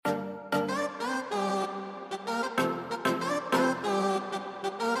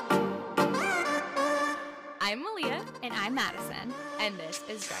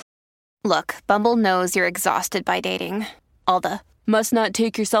is dry. Look, Bumble knows you're exhausted by dating. All the must not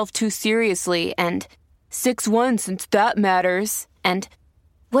take yourself too seriously and 6'1" since that matters. And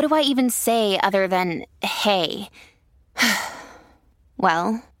what do I even say other than hey?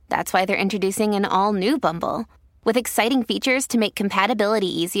 Well, that's why they're introducing an all-new Bumble with exciting features to make compatibility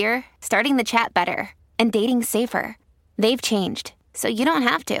easier, starting the chat better, and dating safer. They've changed, so you don't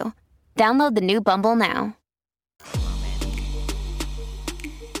have to. Download the new Bumble now.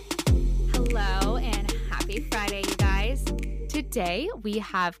 Hello and happy Friday, you guys. Today we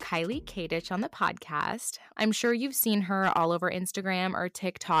have Kylie Katich on the podcast. I'm sure you've seen her all over Instagram or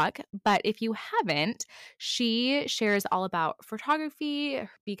TikTok, but if you haven't, she shares all about photography,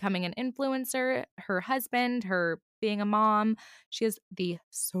 becoming an influencer, her husband, her being a mom. She is the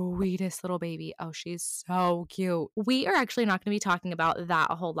sweetest little baby. Oh, she's so cute. We are actually not going to be talking about that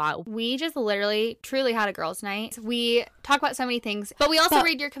a whole lot. We just literally, truly had a girls' night. We talk about so many things, but we also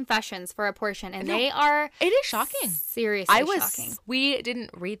read your confessions for a portion, and they are... It is shocking. Seriously shocking. We didn't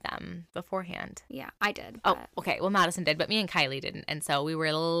read them beforehand. Yeah, I did. Oh, okay. Well, Madison did, but me and Kylie didn't. And so we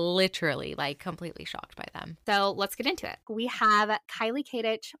were literally completely shocked by them. So let's get into it. We have Kylie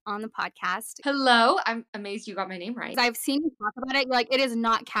Katich on the podcast. Hello. I'm amazed you got my name right. I've seen you talk about it. You're like, it is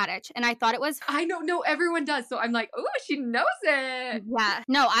not Katich. And I thought it was. I know. No, everyone does. So I'm like, oh, she knows it. Yeah.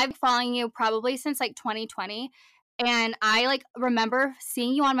 No, I've been following you probably since 2020. And I remember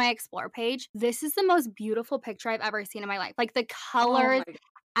seeing you on my Explore page. This is the most beautiful picture I've ever seen in my life. The colors,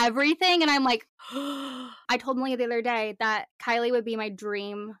 everything. And I'm like, I told Malia the other day that Kylie would be my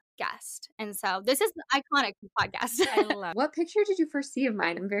dream guest. And so this is the iconic podcast. I love. What picture did you first see of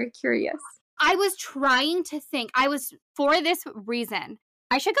mine? I'm very curious. I was trying to think. For this reason,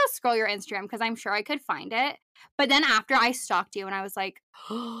 I should go scroll your Instagram because I'm sure I could find it. But then after I stalked you and I was like,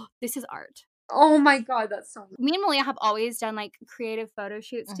 oh, this is art. Oh my God, that's so. Me and Malia have always done creative photo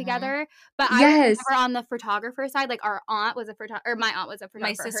shoots together, but I was never on the photographer side. Our aunt was a photographer, or my aunt was a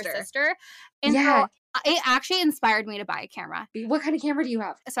photographer. Her sister, and so it actually inspired me to buy a camera. What kind of camera do you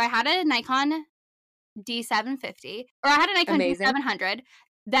have? So I had a Nikon D750, or I had a Nikon D700.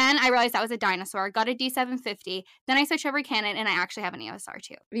 Then I realized that was a dinosaur. Got a D750. Then I switched over to Canon, and I actually have an EOS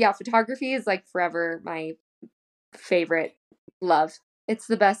R2. Yeah, photography is forever my favorite love. It's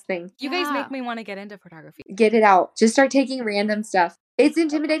the best thing. You guys make me want to get into photography. Get it out. Just start taking random stuff. It's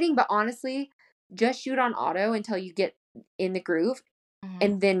intimidating, but honestly, just shoot on auto until you get in the groove,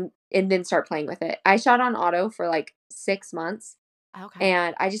 and then start playing with it. I shot on auto for 6 months. Okay.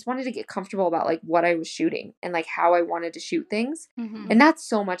 And I just wanted to get comfortable about what I was shooting and how I wanted to shoot things. And that's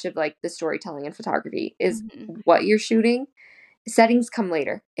so much of the storytelling in photography is what you're shooting. Settings come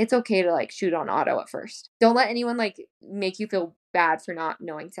later. It's okay to shoot on auto at first. Don't let anyone make you feel bad for not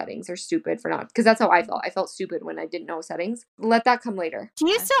knowing settings or stupid for not, because that's how I felt. I felt stupid when I didn't know settings. Let that come later. Do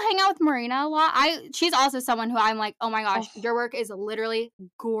you still hang out with Marina a lot? She's also someone who I'm like, oh my gosh, your work is literally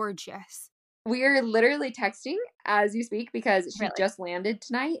gorgeous. We're literally texting as you speak because she just landed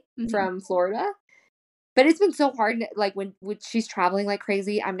tonight from Florida. But it's been so hard. When she's traveling like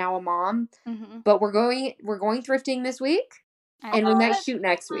crazy. I'm now a mom, but we're going thrifting this week, and we might shoot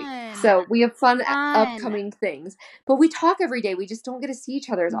next week. So we have fun upcoming things. But we talk every day. We just don't get to see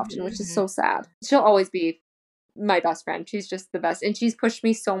each other as often, which is so sad. She'll always be my best friend. She's just the best, and she's pushed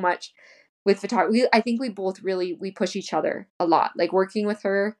me so much with photography. I think we both we push each other a lot. Working with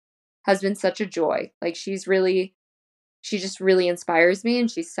her has been such a joy. She just really inspires me,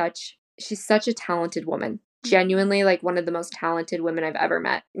 and she's such a talented woman. Genuinely one of the most talented women I've ever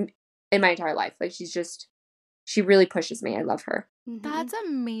met in my entire life. She really pushes me. I love her. That's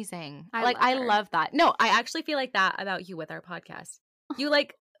amazing. I love that. No, I actually feel like that about you with our podcast. You That's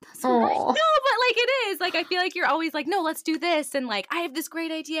so nice. No, but it is. I feel like you're always no, let's do this. And I have this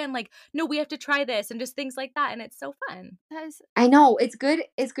great idea. And no, we have to try this and just things like that. And it's so fun. I know. It's good.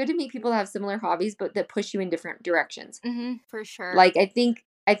 It's good to meet people that have similar hobbies, but that push you in different directions. For sure. I think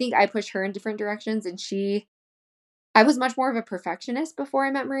I push her in different directions, and I was much more of a perfectionist before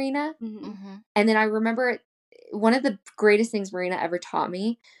I met Marina. And then I remember one of the greatest things Marina ever taught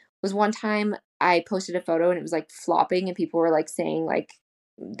me was one time I posted a photo and it was flopping, and people were saying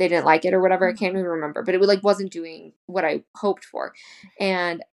they didn't like it or whatever. I can't even remember, but it wasn't doing what I hoped for.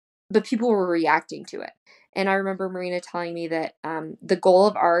 But people were reacting to it. And I remember Marina telling me that the goal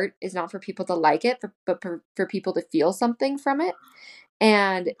of art is not for people to like it, but for people to feel something from it.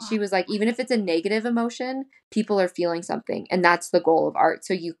 And she was like, even if it's a negative emotion, people are feeling something. And that's the goal of art.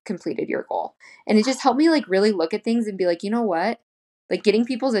 So you completed your goal. And it just helped me really look at things and be you know what? Getting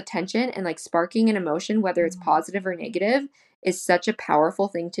people's attention and sparking an emotion, whether it's positive or negative, is such a powerful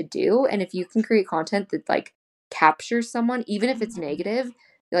thing to do. And if you can create content that captures someone, even if it's negative,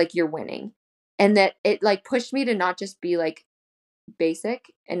 like you're winning. And that it like pushed me to not just be like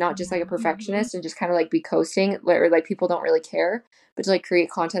basic and not just like a perfectionist and just kind of like be coasting or like people don't really care, but to like create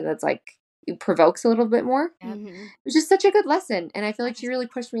content that's like provokes a little bit more. It was just such a good lesson, and I feel like she really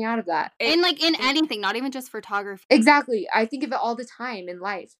pushed me out of that. And like in anything, not even just photography. Exactly. I think of it all the time in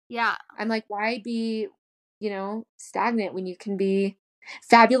life. Yeah. I'm like, why be, stagnant when you can be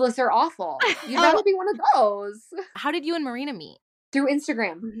fabulous or awful? You'd rather be one of those. How did you and Marina meet? Through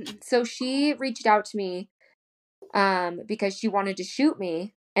Instagram. So she reached out to me because she wanted to shoot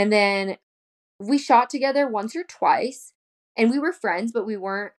me, and then we shot together once or twice, and we were friends, but we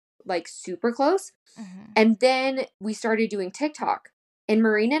weren't like super close. And then we started doing TikTok, and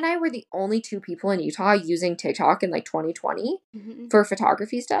Marina and I were the only two people in Utah using TikTok in like 2020 for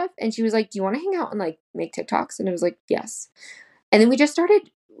photography stuff. And she was like, do you want to hang out and like make TikToks? And I was like, yes. And then we just started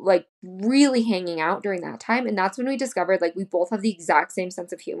like really hanging out during that time. And that's when we discovered like we both have the exact same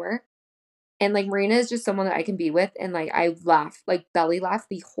sense of humor. And like Marina is just someone that I can be with, and like I laugh, like belly laugh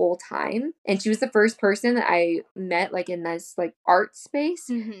the whole time. And she was the first person that I met like in this like art space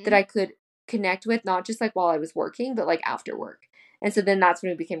that I could connect with, not just like while I was working, but like after work. And so then that's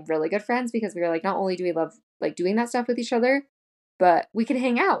when we became really good friends, because we were like, not only do we love like doing that stuff with each other, but we can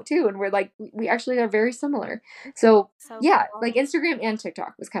hang out too. And we're like, we actually are very similar. So yeah, cool. Like Instagram and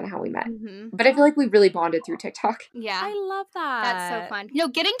TikTok was kind of how we met. But I feel like we really bonded through TikTok. Yeah. I love that. That's so fun.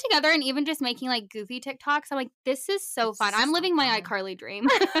 Getting together and even just making like goofy TikToks, I'm like, this is so fun. I'm living my iCarly dream.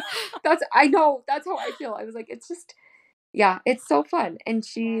 I know. That's how I feel. I was like, it's just, yeah, it's so fun. And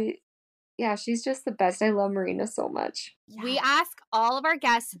she's just the best. I love Marina so much. Yeah. We ask all of our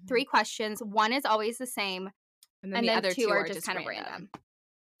guests 3 questions. One is always the same. And then the other 2 are just kind of random.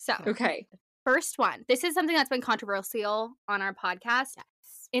 So, okay. First one. This is something that's been controversial on our podcast.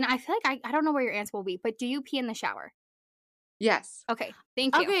 Yes. And I feel like I don't know where your answer will be, but do you pee in the shower? Yes. Okay.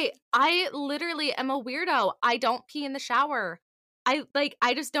 Thank you. Okay. I literally am a weirdo. I don't pee in the shower.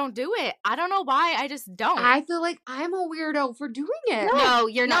 I just don't do it. I don't know why. I just don't. I feel like I'm a weirdo for doing it. No,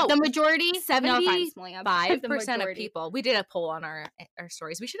 you're not. The majority, 75% of people. We did a poll on our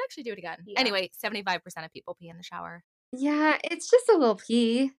stories. We should actually do it again. Yeah. Anyway, 75% of people pee in the shower. Yeah, it's just a little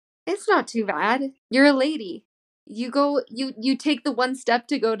pee. It's not too bad. You're a lady. You go. You take the one step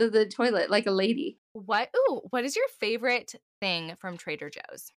to go to the toilet like a lady. What is your favorite thing from Trader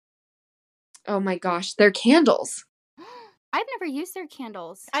Joe's? Oh my gosh, they're candles. I've never used their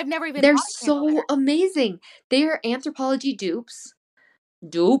candles. I've never even. They're so amazing. They are Anthropologie dupes.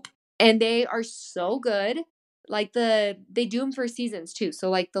 And they are so good. Like they do them for seasons too. So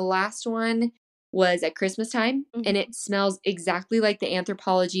like the last one was at Christmas time, and it smells exactly like the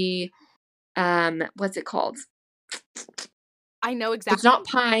Anthropologie. What's it called? I know exactly. It's not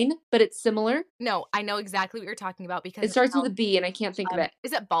pine, but it's similar. No, I know exactly what you're talking about because it starts with a B, and I can't think of it.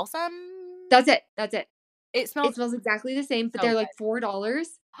 Is it balsam? That's it. It smells exactly the same, but they're like $4,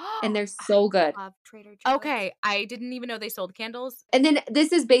 and they're so good. I love Trader Joe's. Okay, I didn't even know they sold candles. And then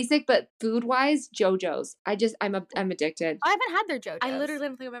this is basic, but food-wise, JoJo's. I'm addicted. I haven't had their JoJo's. I literally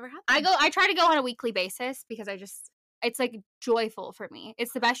don't think I've ever had them. I try to go on a weekly basis because it's like joyful for me.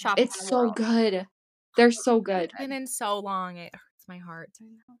 It's the best shopping. It's so good. They're so good. It's been in so long, it hurts my heart.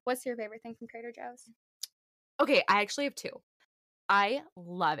 What's your favorite thing from Trader Joe's? Okay, I actually have 2. I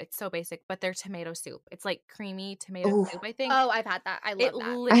love it. It's so basic, but their tomato soup. It's like creamy tomato soup, I think. Oh, I've had that. I love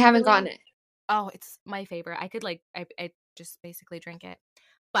that. I haven't gotten it. Oh, it's my favorite. I could I just basically drink it.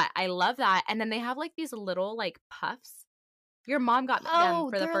 But I love that. And then they have like these little like puffs. Your mom got them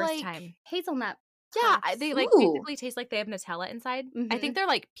for the first time. Hazelnut. Yeah, they like basically taste like they have Nutella inside. I think they're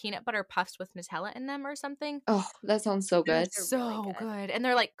like peanut butter puffs with Nutella in them or something. Oh, that sounds so good. So really good. And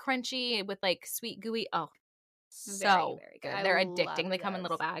they're like crunchy with like sweet gooey. Oh, so very good. They're addicting. They come in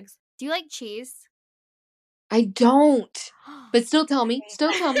little bags. Do you like cheese? I don't. But still tell me.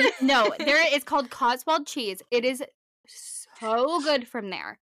 No, it's called Cotswold cheese. It is so good from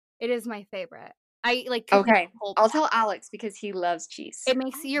there. It is my favorite. I like. Okay, I'll tell Alex because he loves cheese. It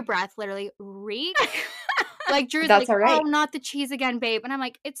makes your breath literally reek. Like Drew's That's like, all right. oh, not the cheese again, babe. And I'm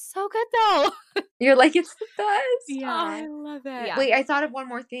like, it's so good though. You're like, it's the best. Yeah, I love it. Yeah. Wait, I thought of one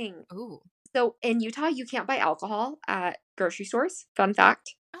more thing. Ooh. So in Utah, you can't buy alcohol at grocery stores. Fun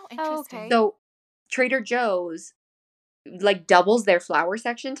fact. Oh, interesting. Okay. So Trader Joe's like doubles their flour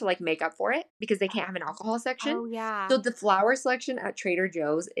section to like make up for it because they can't have an alcohol section. Oh yeah. So the flour selection at Trader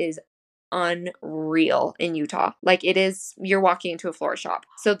Joe's is unreal in Utah. Like it is, you're walking into a florist shop.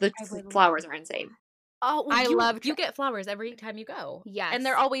 So the flowers are insane. Oh, well, you get flowers every time you go. Yes. And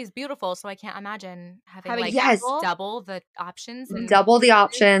they're always beautiful, so I can't imagine having like yes. double the options. Double the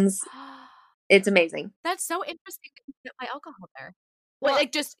options. It's amazing. That's so interesting that you can't buy alcohol there. Well,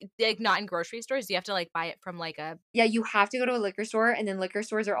 like just like not in grocery stores. You have to like buy it from like a. Yeah, you have to go to a liquor store, and then liquor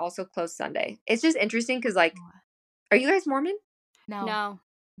stores are also closed Sunday. It's just interesting because, like, are you guys Mormon? No.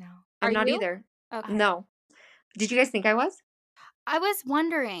 I'm not you? either. Okay. No. Did you guys think I was? I was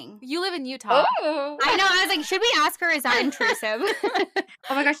wondering. You live in Utah. Oh. I know. I was like, should we ask her? Is that intrusive?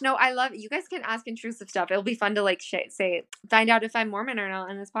 Oh my gosh, no, I love it. You guys can ask intrusive stuff. It'll be fun to like find out if I'm Mormon or not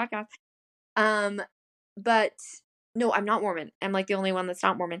in this podcast. But no, I'm not Mormon. I'm like the only one that's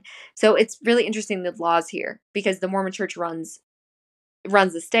not Mormon. So it's really interesting the laws here because the Mormon church runs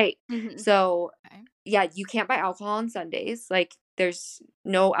the state. Mm-hmm. So yeah, you can't buy alcohol on Sundays. Like there's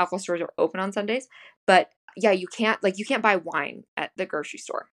no alcohol stores are open on Sundays. But yeah, you can't buy wine at the grocery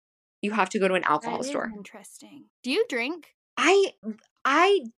store. You have to go to an alcohol store. Interesting. Do you drink?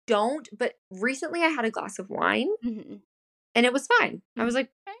 I don't, but recently I had a glass of wine and it was fine. I was like,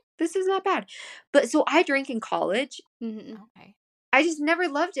 this is not bad. But so I drank in college. Okay. I just never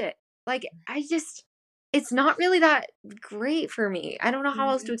loved it. Like it's not really that great for me. I don't know how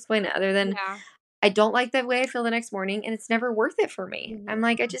else to explain it other than I don't like the way I feel the next morning and it's never worth it for me. I'm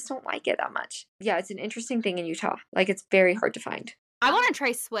like, I just don't like it that much. Yeah, it's an interesting thing in Utah. Like it's very hard to find. I want to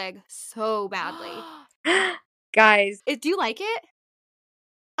try swig so badly. Guys. Do you like it?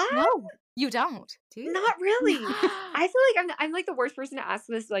 No, you don't. Do you? Not really. I feel like I'm like the worst person to ask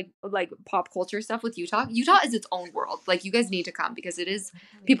this like pop culture stuff with Utah. Utah is its own world. Like you guys need to come because it is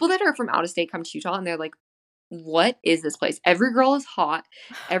people that are from out of state come to Utah and they're like, what is this place? Every girl is hot.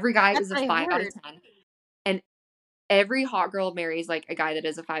 Every guy is a 5 out of 10. And every hot girl marries like a guy that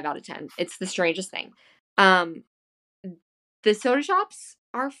is a 5 out of 10. It's the strangest thing. The soda shops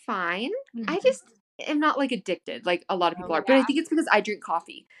are fine. I just am not like addicted like a lot of people are. But I think it's because I drink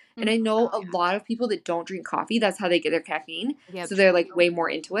coffee. And I know a lot of people that don't drink coffee, that's how they get their caffeine. So they're like way more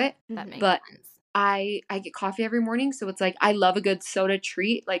into it. That makes but sense. I get coffee every morning. So it's like I love a good soda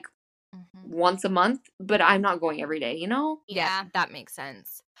treat like once a month, but I'm not going every day, you know? Yeah, that makes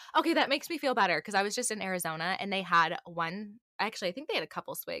sense. Okay, that makes me feel better because I was just in Arizona and they had actually, I think they had a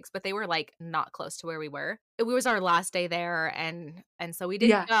couple swigs, but they were like not close to where we were. It was our last day there, and so we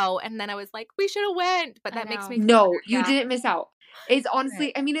didn't go. And then I was like, we should have went, but that makes me feel better. You didn't miss out. It's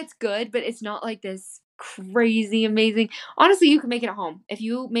honestly, I mean, it's good, but it's not like this crazy amazing. Honestly, you can make it at home if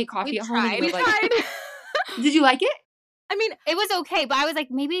you make coffee at home. We tried. Did you like it? I mean, it was okay, but I was like,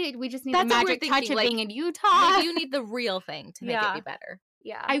 maybe we just need the magic touch of being in Utah. Maybe you need the real thing to make it be better.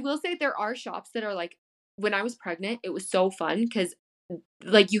 Yeah. I will say there are shops that are like, when I was pregnant, it was so fun because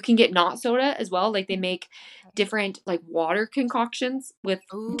like you can get not soda as well. Like they make different like water concoctions with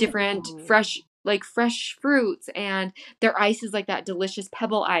different fresh fruits, and their ice is like that delicious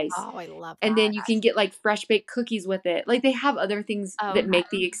pebble ice. Oh, I love that. And then you can get like fresh baked cookies with it. Like they have other things that make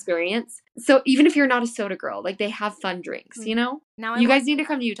the experience. So even if you're not a soda girl, like they have fun drinks, you know? Now you guys need to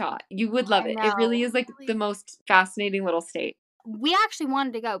come to Utah. You would love it. It really is like the most fascinating little state. We actually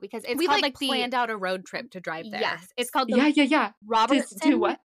wanted to go because it's called like planned out a road trip to drive there. Yes, it's called the Robertson. To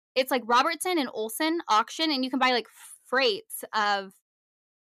what? It's like Robertson and Olson auction, and you can buy like freights of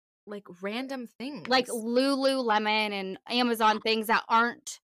like random things, like Lululemon and Amazon things that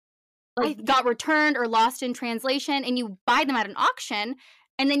aren't like got returned or lost in translation, and you buy them at an auction,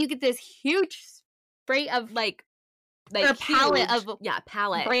 and then you get this huge freight of like a pallet of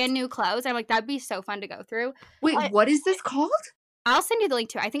brand new clothes. I'm like, that'd be so fun to go through. Wait, what is this called? I'll send you the link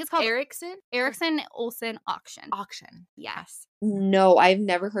to it. I think it's called Erickson Olson Auction. Yes. No, I've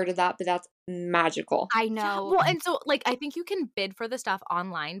never heard of that, but that's magical. I know. Well, and so like I think you can bid for the stuff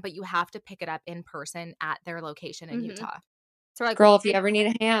online, but you have to pick it up in person at their location in Utah. So like, girl, if you ever need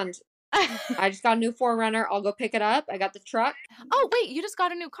a hand, I just got a new 4Runner. I'll go pick it up. I got the truck. Oh, wait, you just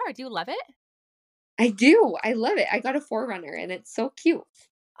got a new car. Do you love it? I do. I love it. I got a 4Runner and it's so cute.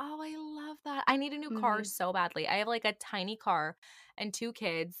 Oh, I love that. I need a new car so badly. I have like a tiny car and 2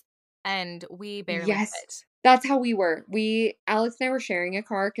 kids and we barely fit. That's how we were. Alex and I were sharing a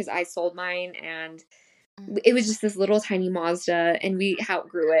car because I sold mine and it was just this little tiny Mazda and we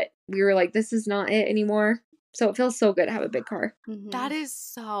outgrew it. We were like, this is not it anymore. So it feels so good to have a big car. That is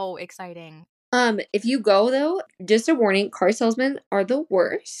so exciting. If you go though, just a warning, car salesmen are the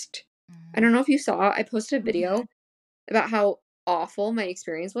worst. I don't know if you saw, I posted a video about how awful my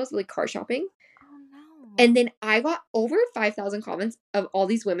experience was, like car shopping. Oh no. And then I got over 5,000 comments of all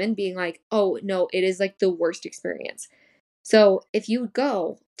these women being like, oh no, it is like the worst experience. So if you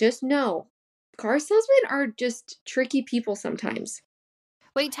go, just know, car salesmen are just tricky people sometimes.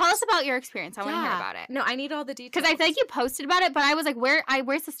 Wait, tell us about your experience. I want to hear about it. No, I need all the details. Because I feel like you posted about it, but I was like,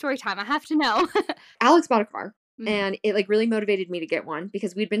 where's the story time? I have to know. Alex bought a car. And it like really motivated me to get one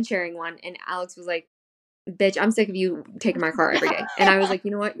because we'd been sharing one, and Alex was like, bitch, I'm sick of you taking my car every day. And I was like,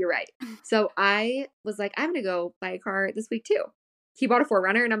 you know what? You're right. So I was like, I'm going to go buy a car this week too. He bought a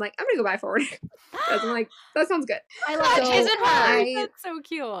 4Runner, and I'm like, I'm going to go buy a 4Runner. I'm like, that sounds good. I love it. That's so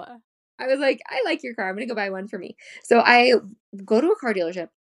cute. I was like, I like your car. I'm going to go buy one for me. So I go to a car dealership.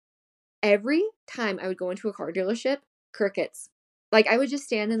 Every time I would go into a car dealership, crickets. Like, I would just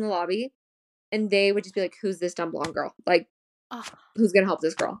stand in the lobby, and they would just be like, who's this dumb blonde girl? Like, who's going to help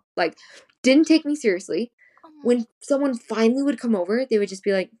this girl? Like, didn't take me seriously. When someone finally would come over, they would just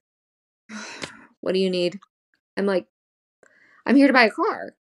be like, what do you need? I'm like, I'm here to buy a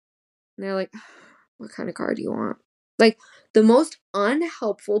car. And they're like, what kind of car do you want? Like, the most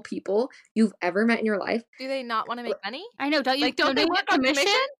unhelpful people you've ever met in your life. Do they not want to make money? I know. Don't you? Like, don't they want commission?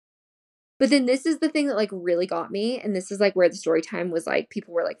 But then this is the thing that like really got me. And this is like where the story time was like,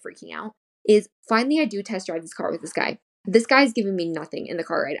 people were like freaking out. Is finally I do test drive this car with this guy. This guy's giving me nothing in the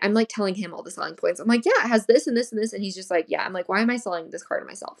car ride. I'm like telling him all the selling points. I'm like, yeah, it has this and this and this. And he's just like, yeah. I'm like, why am I selling this car to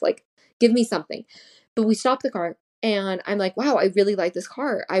myself? Like, give me something. But we stopped the car, and I'm like, wow, I really like this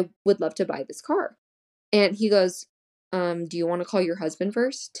car. I would love to buy this car. And he goes, do you want to call your husband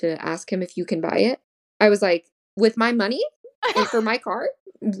first to ask him if you can buy it? I was like, with my money and for my car?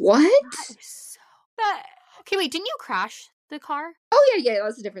 What? Okay, wait, didn't you crash the car? Oh, yeah,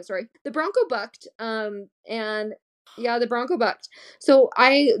 that's a different story. The Bronco bucked, and yeah, the Bronco bucked. So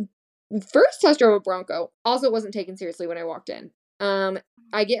I first test drove a Bronco. Also wasn't taken seriously when I walked in.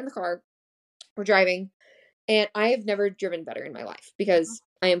 I get in the car, we're driving, and I have never driven better in my life because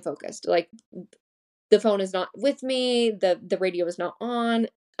I am focused. Like, the phone is not with me, the radio is not on.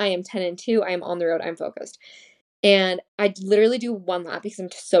 I am 10 and 2. I am on the road. I'm focused. And I literally do one lap because I'm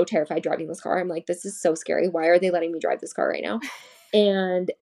so terrified driving this car. I'm like, this is so scary. Why are they letting me drive this car right now?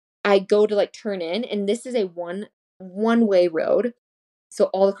 And I go to like turn in, and this is a one-way road. So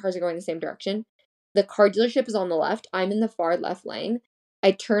all the cars are going the same direction. The car dealership is on the left. I'm in the far left lane.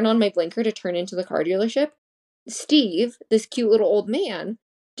 I turn on my blinker to turn into the car dealership. Steve, this cute little old man,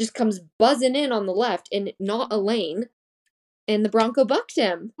 just comes buzzing in on the left in not a lane. And the Bronco bucked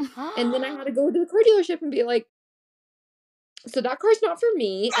him. And then I had to go to the car dealership and be like, so that car's not for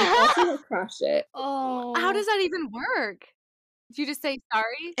me. And also I crashed it. Oh. How does that even work? Do you just say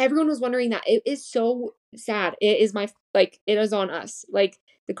sorry? Everyone was wondering that. It is so sad. It is it is on us. Like,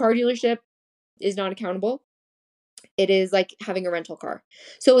 the car dealership is not accountable. It is like having a rental car.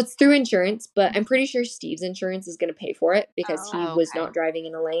 So it's through insurance, but I'm pretty sure Steve's insurance is going to pay for it because he was not driving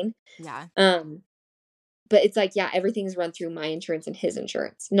in a lane. Yeah. But it's like, yeah, everything's run through my insurance and his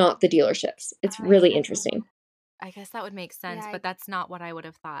insurance, not the dealerships. It's really interesting. I guess that would make sense, but that's not what I would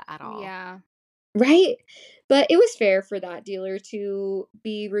have thought at all. Yeah. Right? But it was fair for that dealer to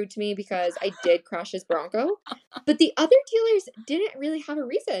be rude to me because I did crash his Bronco. But the other dealers didn't really have a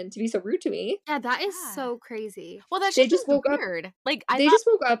reason to be so rude to me. Yeah, that is so crazy. Well, that's just woke weird. Up. Like, they just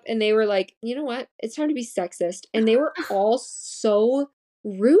woke up and they were like, you know what? It's time to be sexist. And they were all so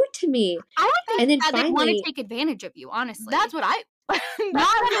rude to me. I would think that they want to take advantage of you, honestly. That's what I...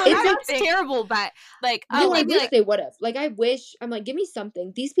 It's terrible, but like, no, I wish they would have. Like, I wish. I'm like, give me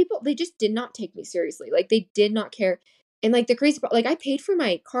something. These people, they just did not take me seriously. Like, they did not care. And like the crazy part, like, I paid for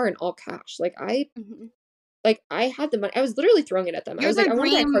my car in all cash. Like, I had the money. I was literally throwing it at them. I was like, I want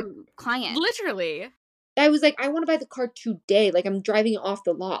to buy a car. Client, literally. I was like, I want to buy the car today. Like, I'm driving it off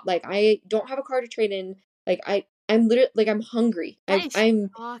the lot. Like, I don't have a car to trade in. Like, I'm literally like, I'm hungry. I'm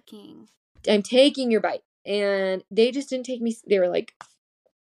shocking. I'm taking your bite. And they just didn't take me. They were like,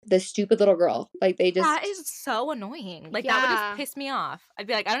 the stupid little girl. Like, they just. That is so annoying. Like, that would just piss me off. I'd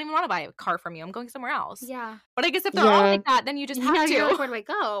be like, I don't even want to buy a car from you. I'm going somewhere else. Yeah. But I guess if they're all like that, then you just have to. Like, where do I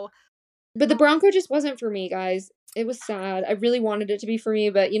go? But the Bronco just wasn't for me, guys. It was sad. I really wanted it to be for me.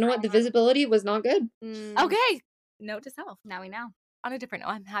 But you know what? The visibility was not good. Okay. Note to self. Now we know. On a different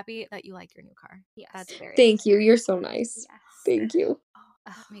note, I'm happy that you like your new car. Yes. That's very Thank you. You're so nice. Yes. Thank you. Oh,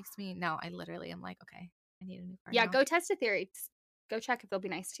 that makes me. No, I literally am like, okay, I need a new car. Yeah, now. go test a theory. Go check if they'll be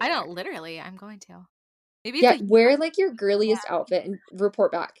nice to you. I don't. Literally, I'm going to. Maybe wear like your girliest outfit and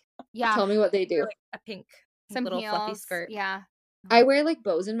report back. Yeah. Tell me what they do. Like a pink some little heels, fluffy skirt. Yeah. I wear like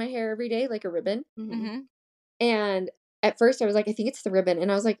bows in my hair every day, like a ribbon. Mm-hmm. And at first I was like, I think it's the ribbon.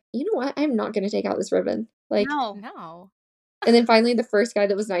 And I was like, you know what? I'm not going to take out this ribbon. Like, no. And then finally the first guy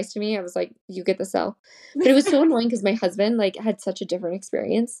that was nice to me, I was like, you get the sell. But it was so annoying because my husband like had such a different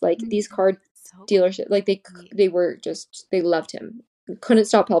experience. Like these car dealership, like they were just, they loved him. Couldn't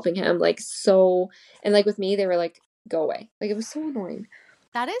stop helping him. Like, so, and like with me, they were like, go away. Like, it was so annoying.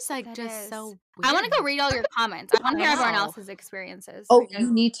 That is like just so weird. I want to go read all your comments. I want to hear everyone else's experiences. Oh, you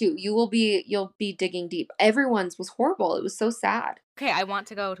need to. You'll be digging deep. Everyone's was horrible. It was so sad. Okay, I want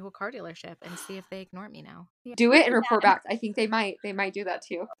to go to a car dealership and see if they ignore me now. Do it and report back. I think they might do that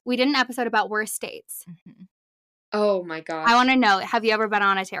too. We did an episode about worst dates. Mm-hmm. Oh my gosh. I want to know, have you ever been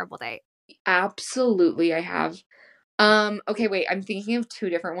on a terrible date? Absolutely, I have. Okay, wait. I'm thinking of 2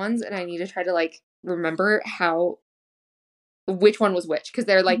 different ones, and I need to try to like remember which one was which, because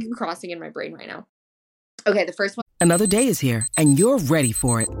they're like crossing in my brain right now. Okay, the first one. Another day is here, and you're ready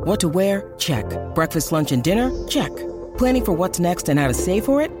for it. What to wear? Check. Breakfast, lunch, and dinner? Check. Planning for what's next and how to save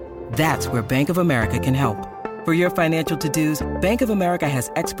for it? That's where Bank of America can help. For your financial to-dos, Bank of America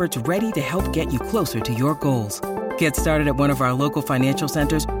has experts ready to help get you closer to your goals. Get started at one of our local financial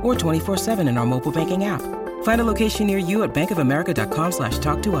centers or 24/7 in our mobile banking app. Find a location near you at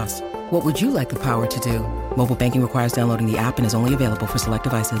bankofamerica.com/talktous. What would you like the power to do? Mobile banking requires downloading the app and is only available for select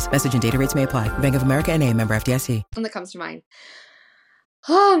devices. Message and data rates may apply. Bank of America N.A., member FDIC. One that comes to mind.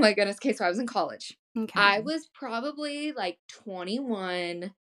 Oh my goodness. Okay, so I was in college. Okay. I was probably like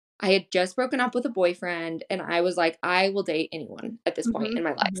 21. I had just broken up with a boyfriend, and I was like, I will date anyone at this point in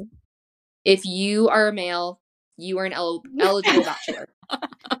my life. If you are a male, you are an eligible bachelor.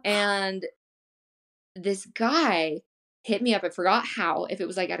 And this guy hit me up. I forgot how, if it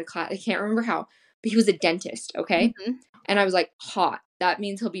was like at a class, I can't remember how, but he was a dentist, okay? And I was like, hot. That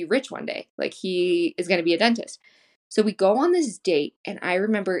means he'll be rich one day. Like, he is going to be a dentist. So we go on this date, and I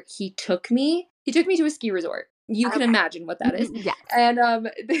remember he took me to a ski resort. You can imagine what that is. Yes. And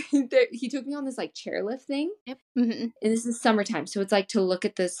he took me on this like chairlift thing. Yep. And this is summertime, so it's like to look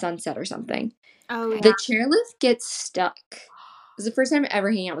at the sunset or something. Oh, yeah. The chairlift gets stuck. It was the first time ever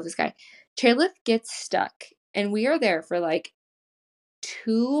hanging out with this guy. Chairlift gets stuck, and we are there for like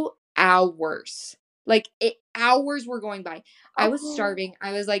 2 hours. Like hours were going by. I was starving.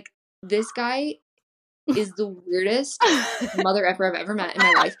 I was like, this guy is the weirdest mother effer I've ever met in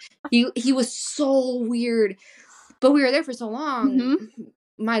my life. He was so weird, but we were there for so long.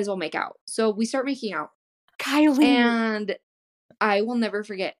 Might as well make out. So we start making out. Kylie. And I will never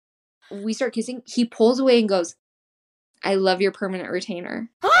forget. We start kissing. He pulls away and goes, I love your permanent retainer.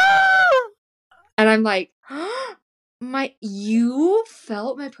 And I'm like, you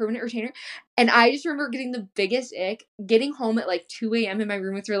felt my permanent retainer? And I just remember getting the biggest ick, getting home at like 2 a.m. and my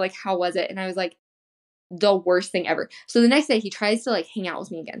roommates were like, how was it? And I was like, the worst thing ever. So the next day he tries to like hang out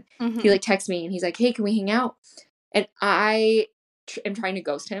with me again. He like texts me and he's like, hey, can we hang out? And I am trying to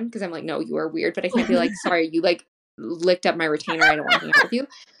ghost him because I'm like, no, you are weird, but I can't be like, sorry, you like licked up my retainer. I don't want to hang out with you.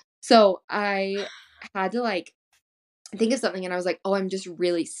 So I had to like think of something, and I was like, oh, I'm just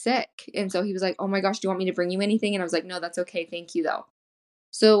really sick. And so he was like, oh my gosh, do you want me to bring you anything? And I was like, no, that's okay. Thank you though.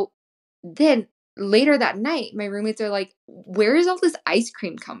 So then later that night, my roommates are like, where does all this ice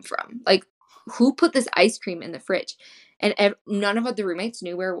cream come from? Like, who put this ice cream in the fridge? And none of the roommates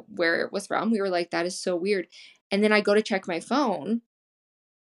knew where it was from. We were like, that is so weird. And then I go to check my phone,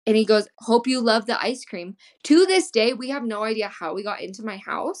 and he goes, hope you love the ice cream. To this day, we have no idea how we got into my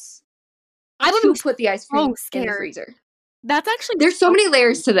house. I would put the ice cream in the freezer. That's actually, there's so many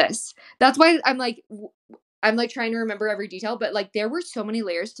layers to this. That's why I'm like trying to remember every detail, but like there were so many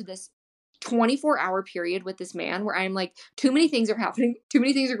layers to this 24-hour period with this man where I'm like, too many things are happening, too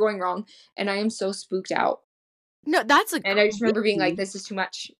many things are going wrong, and I am so spooked out. No, that's and I just remember being like, this is too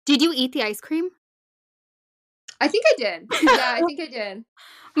much. Did you eat the ice cream? I think I did. Yeah, I think I did.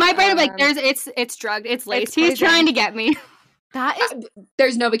 My brain was like, it's drugged, it's laced. He's trying to get me. That is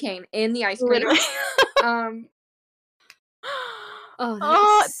there's Novocaine in the ice cream.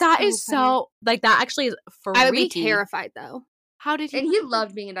 That is so like, that actually is freaky. I would be terrified though. How did he? And he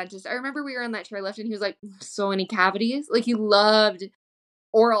loved being a dentist. I remember we were on that chairlift and he was like, so many cavities. Like, he loved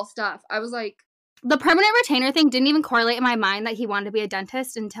oral stuff. I was like, the permanent retainer thing didn't even correlate in my mind that he wanted to be a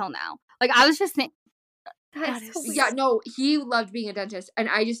dentist until now. Like, I was just thinking, yeah, no, he loved being a dentist. And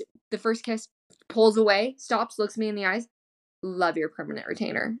the first kiss, pulls away, stops, looks me in the eyes. Love your permanent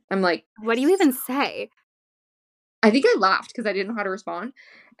retainer. I'm like, what do you even say? I think I laughed because I didn't know how to respond.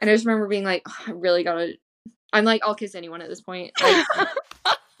 And I just remember being like, oh, I really gotta, I'm like, I'll kiss anyone at this point. Like,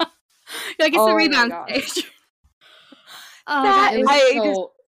 you're like, it's the rebound stage. I just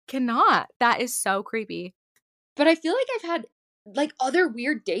cannot. That is so creepy. But I feel like I've had like other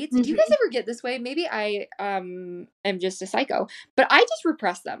weird dates. Do you guys ever get this way? Maybe I am just a psycho, but I just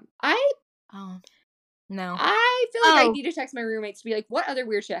repress them. No. I feel like I need to text my roommates to be like, what other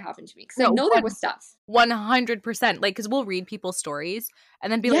weird shit happened to me? Because I know there was stuff. 100%. Like, because we'll read people's stories and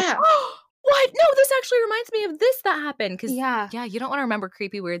then be like, oh, What? No, this actually reminds me of this that happened. Because, Yeah. you don't want to remember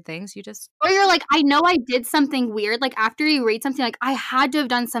creepy, weird things. You just. Or you're like, I know I did something weird. Like, after you read something, like, I had to have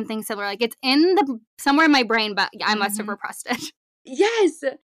done something similar. Like, it's in somewhere in my brain, but I must have repressed it. Yes.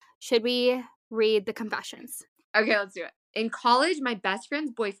 Should we read the confessions? Okay, let's do it. In college, my best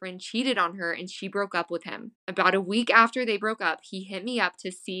friend's boyfriend cheated on her and she broke up with him. About a week after they broke up, he hit me up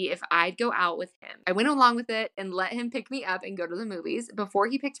to see if I'd go out with him. I went along with it and let him pick me up and go to the movies. Before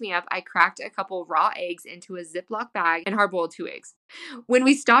he picked me up, I cracked a couple raw eggs into a Ziploc bag and hard-boiled 2 eggs. When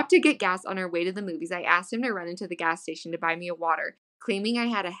we stopped to get gas on our way to the movies, I asked him to run into the gas station to buy me a water, claiming I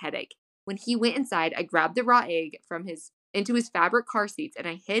had a headache. When he went inside, I grabbed the raw egg into his fabric car seats and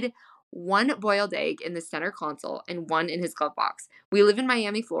I hid 1 boiled egg in the center console and 1 in his glove box. We live in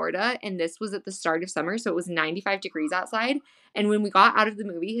Miami, Florida, and this was at the start of summer, so it was 95 degrees outside. And when we got out of the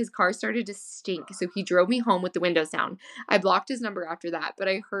movie, his car started to stink, so he drove me home with the windows down. I blocked his number after that, but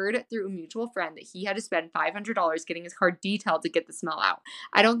I heard through a mutual friend that he had to spend $500 getting his car detailed to get the smell out.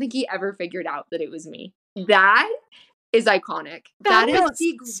 I don't think he ever figured out that it was me. That is iconic. That is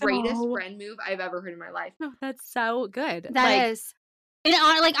the greatest friend move I've ever heard in my life. No, that's so good. That is. And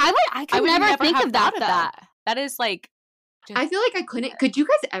I could never think of that. That is like. I feel like I couldn't. Could you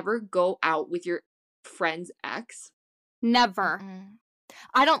guys ever go out with your friend's ex? Never.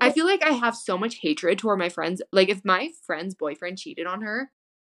 I feel like I have so much hatred toward my friends. Like, if my friend's boyfriend cheated on her,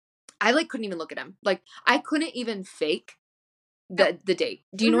 I couldn't even look at him. Like, I couldn't even fake the date.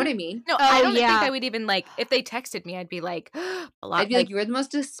 Do you know what I mean? No, I don't think I would even if they texted me, I'd be like, I'd be like, you're the most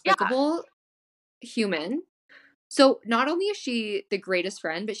despicable human. So not only is she the greatest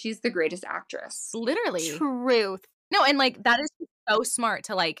friend, but she's the greatest actress. Literally. Truth. No, and that is so smart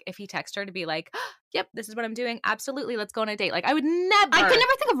to if he texts her to be like, yep, this is what I'm doing. Absolutely, let's go on a date. I would never. I could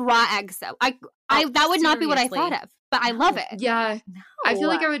never think of raw eggs though. That would not be what I thought of. But I love it. Yeah. No. I feel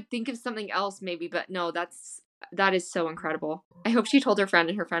like I would think of something else maybe, but no, that is so incredible. I hope she told her friend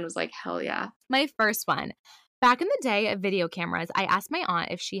and her friend was like, hell yeah. My first one. Back in the day of video cameras, I asked my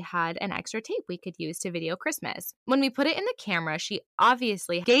aunt if she had an extra tape we could use to video Christmas. When we put it in the camera, she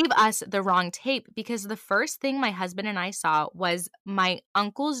obviously gave us the wrong tape because the first thing my husband and I saw was my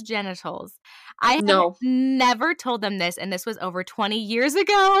uncle's genitals. I had never told them this, and this was over 20 years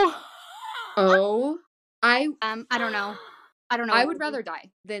ago. Oh, I don't know. I would rather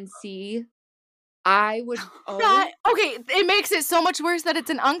die than see. I would. Okay, it makes it so much worse that it's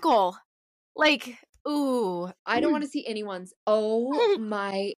an uncle. Ooh. I don't want to see anyone's. Oh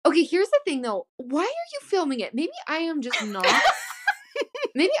my. Okay, here's the thing though. Why are you filming it? Maybe I am just not.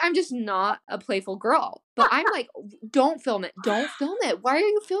 Maybe I'm just not a playful girl. But I'm like, don't film it. Don't film it. Why are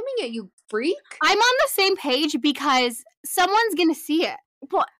you filming it, you freak? I'm on the same page because someone's going to see it.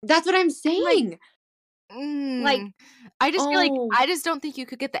 Well, that's what I'm saying. I just feel like I just don't think you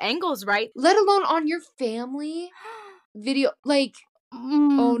could get the angles right. Let alone on your family video.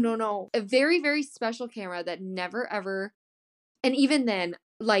 Oh, no. A very, very special camera that never ever, and even then,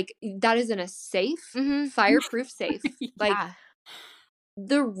 that is in a safe, fireproof safe.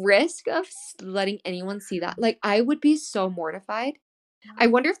 The risk of letting anyone see that, I would be so mortified. I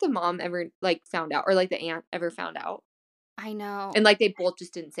wonder if the mom ever, found out, or, the aunt ever found out. I know. And, they both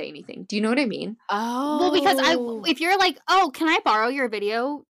just didn't say anything. Do you know what I mean? Oh. Well, because if you're can I borrow your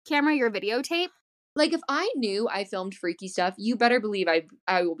video camera, your videotape? If I knew I filmed freaky stuff, you better believe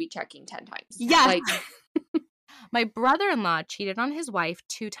I will be checking 10 times. Yeah. My brother-in-law cheated on his wife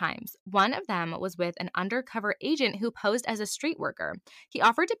 2 times. One of them was with an undercover agent who posed as a street worker. He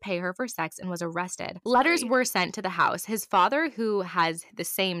offered to pay her for sex and was arrested. Letters were sent to the house. His father, who has the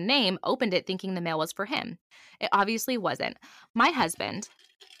same name, opened it thinking the mail was for him. It obviously wasn't. My husband,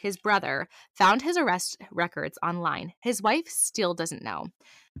 his brother, found his arrest records online. His wife still doesn't know.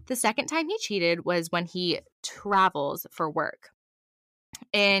 The second time he cheated was when he travels for work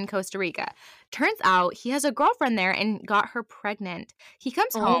in Costa Rica. Turns out he has a girlfriend there and got her pregnant. He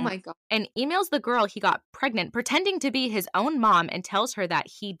comes home and emails the girl he got pregnant, pretending to be his own mom, and tells her that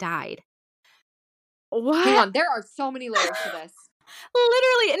he died. What? Hang on, there are so many layers to this.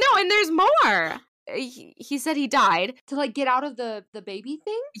 Literally. No, and there's more. He said he died. To get out of the baby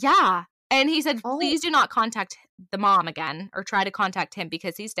thing? Yeah. And he said, please do not contact the mom again or try to contact him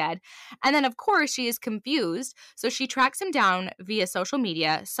because he's dead. And then, of course, she is confused. So she tracks him down via social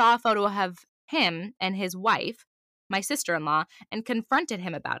media, saw a photo of him and his wife, my sister-in-law, and confronted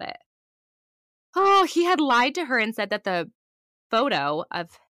him about it. Oh, he had lied to her and said that the photo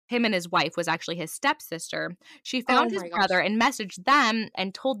of him and his wife was actually his stepsister. She found his brother and messaged them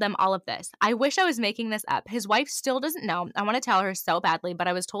and told them all of this. I wish I was making this up. His wife still doesn't know. I want to tell her so badly, but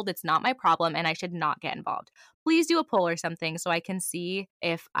I was told it's not my problem and I should not get involved. Please do a poll or something so I can see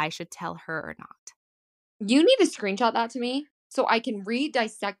if I should tell her or not. You need to screenshot that to me so I can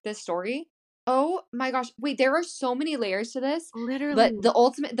dissect this story. Oh my gosh. Wait, there are so many layers to this. Literally.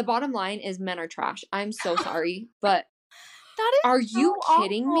 But the bottom line is men are trash. I'm so sorry, but that is are you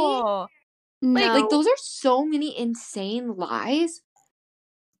kidding awful. me? No. Like those are so many insane lies.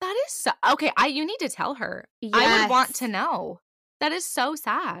 That is so okay. You need to tell her. Yes. I would want to know. That is so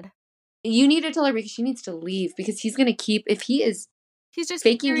sad. You need to tell her because she needs to leave because he's gonna keep he's just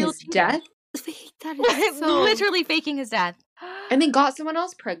faking his death. That is so... literally faking his death. And then got someone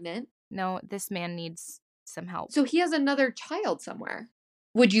else pregnant. No, this man needs some help. So he has another child somewhere.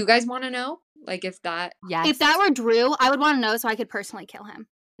 Would you guys want to know? Like if that were Drew, I would want to know so I could personally kill him.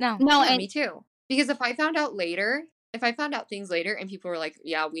 No, yeah, me too. Because if I found out things later and people were like,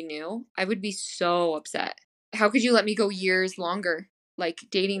 yeah, we knew, I would be so upset. How could you let me go years longer, like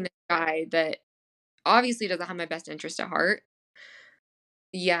dating this guy that obviously doesn't have my best interest at heart?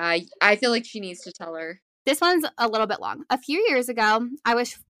 Yeah, I feel like she needs to tell her. This one's a little bit long. A few years ago, I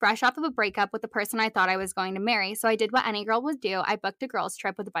was fresh off of a breakup with the person I thought I was going to marry, so I did what any girl would do. I booked a girls'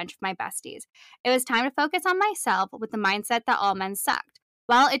 trip with a bunch of my besties. It was time to focus on myself with the mindset that all men sucked.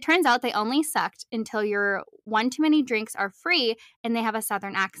 Well, it turns out they only sucked until your one too many drinks are free and they have a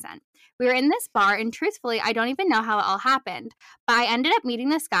southern accent. We were in this bar, and truthfully, I don't even know how it all happened. But I ended up meeting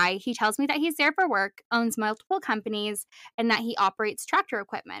this guy. He tells me that he's there for work, owns multiple companies, and that he operates tractor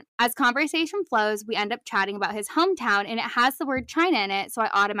equipment. As conversation flows, we end up chatting about his hometown, and it has the word China in it, so I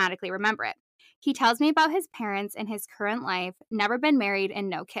automatically remember it. He tells me about his parents and his current life, never been married, and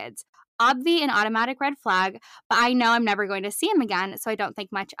no kids. Obvi, an automatic red flag, but I know I'm never going to see him again, so I don't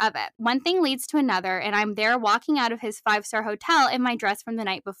think much of it. One thing leads to another, and I'm there walking out of his 5-star hotel in my dress from the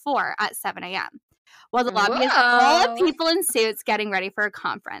night before at 7 a.m. Well, the lobby is full of people in suits getting ready for a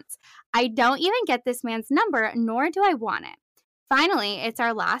conference. I don't even get this man's number, nor do I want it. Finally, it's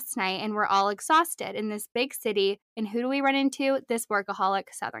our last night, and we're all exhausted in this big city, and who do we run into? This workaholic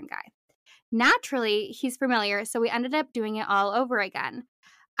Southern guy. Naturally, he's familiar, so we ended up doing it all over again.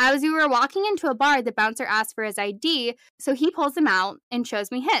 As we were walking into a bar, the bouncer asked for his ID, so he pulls him out and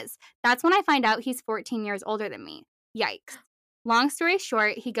shows me his. That's when I find out he's 14 years older than me. Yikes. Long story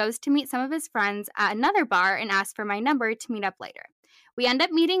short, he goes to meet some of his friends at another bar and asks for my number to meet up later. We end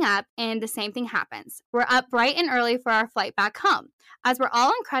up meeting up, and the same thing happens. We're up bright and early for our flight back home. As we're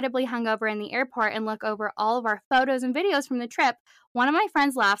all incredibly hungover in the airport and look over all of our photos and videos from the trip, one of my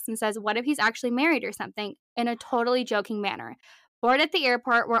friends laughs and says, "What if he's actually married or something?" in a totally joking manner. Bored at the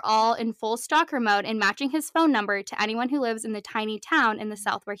airport, we're all in full stalker mode and matching his phone number to anyone who lives in the tiny town in the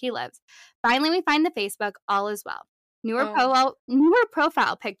south where he lives. Finally, we find the Facebook, all is well. Newer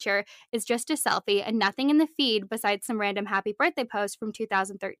profile picture is just a selfie and nothing in the feed besides some random happy birthday post from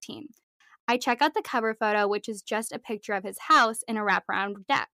 2013. I check out the cover photo, which is just a picture of his house in a wraparound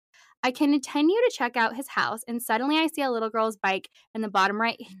deck. I continue to check out his house, and suddenly I see a little girl's bike in the bottom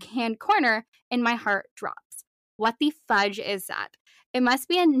right-hand corner, and my heart drops. What the fudge is that? It must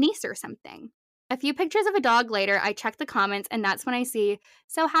be a niece or something. A few pictures of a dog later, I check the comments, and that's when I see,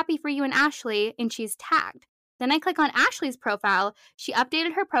 "So happy for you and Ashley," and she's tagged. Then I click on Ashley's profile. She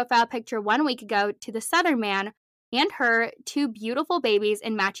updated her profile picture 1 week ago to the Southern man and her 2 beautiful babies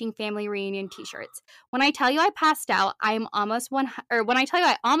in matching family reunion t-shirts. When I tell you I passed out, I'm almost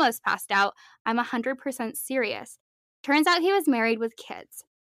 100% serious. Turns out he was married with kids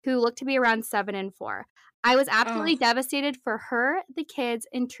who looked to be around 7 and 4. I was absolutely devastated for her, the kids,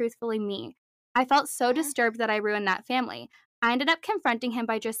 and truthfully me. I felt so disturbed that I ruined that family. I ended up confronting him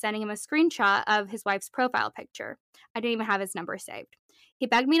by just sending him a screenshot of his wife's profile picture. I didn't even have his number saved. He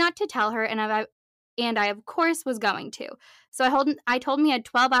begged me not to tell her, and I of course was going to. So I told him he had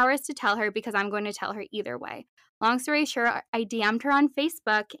 12 hours to tell her because I'm going to tell her either way. Long story short, I DM'd her on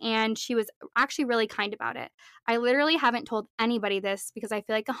Facebook, and she was actually really kind about it. I literally haven't told anybody this because I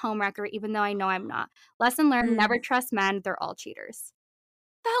feel like a homewrecker, even though I know I'm not. Lesson learned, never trust men. They're all cheaters.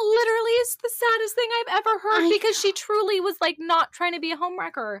 That literally is the saddest thing I've ever heard because she truly was like not trying to be a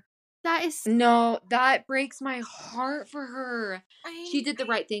homewrecker. That breaks my heart for her. She did the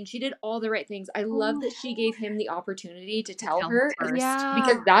right thing. She did all the right things. I love that she gave him the opportunity to tell her first. Yeah.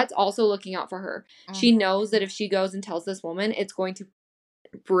 Because that's also looking out for her. She knows that if she goes and tells this woman, it's going to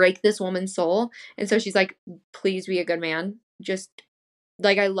break this woman's soul. And so she's like, please be a good man. Just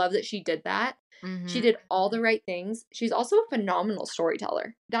like, I love that she did that. She did all the right things. She's also a phenomenal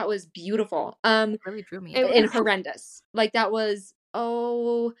storyteller. That was beautiful. It really drew me. And horrendous. Like that was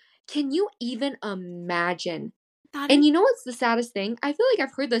Oh, can you even imagine? And you know what's the saddest thing? I feel like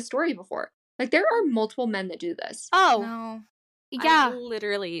I've heard this story before. Like, there are multiple men that do this. Oh. No. Yeah. I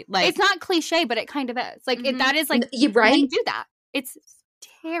literally, like... It's not cliche, but it kind of is. Like, that is, like, right? men do that. It's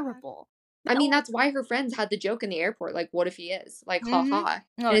terrible. I mean, that's why her friends had the joke in the airport, like, what if he is? Like, ha-ha.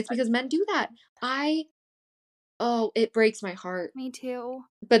 And it's because men do that. It breaks my heart. Me too.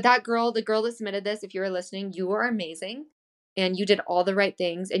 But the girl that submitted this, if you're listening, you are amazing. And you did all the right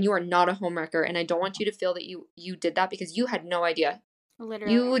things. And you are not a homewrecker. And I don't want you to feel that you did that because you had no idea.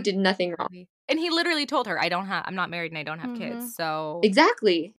 Literally. You did nothing wrong. And he literally told her, I'm not married and I don't have kids, so...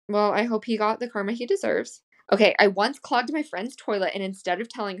 Exactly. Well, I hope he got the karma he deserves. Okay, I once clogged my friend's toilet, and instead of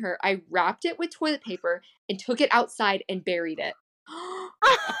telling her, I wrapped it with toilet paper and took it outside and buried it.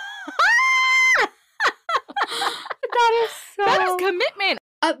 That is commitment.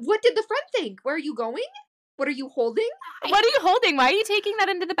 What did the friend think? Where are you going? What are you holding? What are you holding? Why are you taking that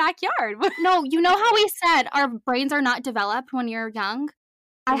into the backyard? No, you know how we said our brains are not developed when you're young?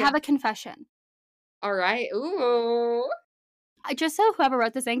 I have a confession. All right. Ooh. Just so whoever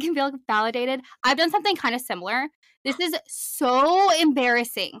wrote this in can feel validated, I've done something kind of similar. This is so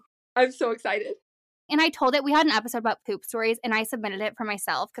embarrassing. I'm so excited. And I told it, we had an episode about poop stories, and I submitted it for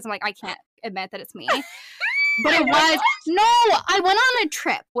myself because I'm like, I can't admit that it's me. But it was, I went on a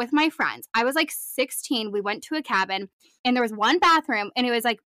trip with my friends. I was like 16. We went to a cabin, and there was one bathroom, and it was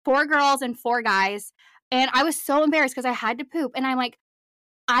like 4 girls and 4 guys. And I was so embarrassed because I had to poop. And I'm like,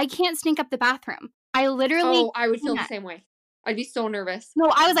 I can't stink up the bathroom. I literally I would feel the same way. I'd be so nervous.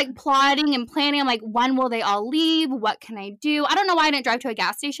 No, I was like plotting and planning. I'm like, when will they all leave? What can I do? I don't know why I didn't drive to a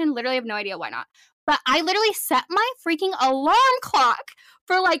gas station. Literally have no idea why not. But I literally set my freaking alarm clock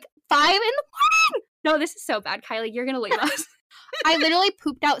for like 5 in the morning. No, this is so bad, Kylie. You're going to leave us. I literally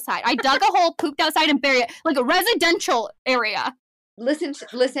pooped outside. I dug a hole, pooped outside, and buried it. Like a residential area. Listen,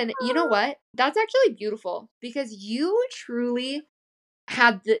 you know what? That's actually beautiful because you truly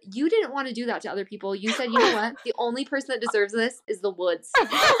you didn't want to do that to other people. You said, you know what? The only person that deserves this is the woods.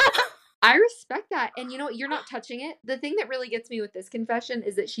 I respect that. And you know what? You're not touching it. The thing that really gets me with this confession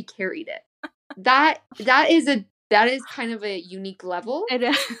is that she carried it. That is kind of a unique level. It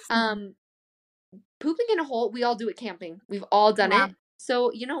is. Pooping in a hole, we all do it camping. We've all done it.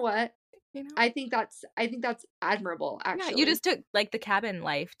 So you know what? I think that's admirable, actually. Yeah, you just took like the cabin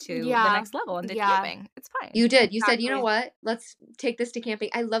life to the next level and did camping. It's fine. You did. You said, you know what? Let's take this to camping.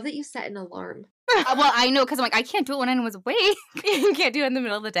 I love that you set an alarm. Well, I know, because I'm like, I can't do it when anyone's awake. You can't do it in the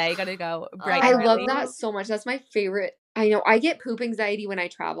middle of the day. You gotta go bright. I love that so much. That's my favorite. I know I get poop anxiety when I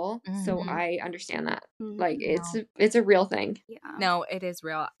travel, so I understand that. Like, it's a real thing. Yeah. No, it is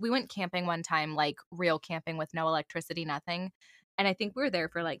real. We went camping one time, like real camping with no electricity, nothing. And I think we were there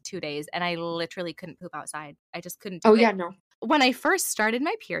for like 2 days, and I literally couldn't poop outside. I just couldn't do it. Yeah, no. When I first started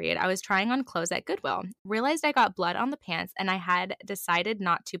my period, I was trying on clothes at Goodwill, realized I got blood on the pants, and I had decided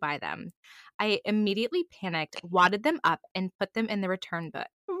not to buy them. I immediately panicked, wadded them up, and put them in the return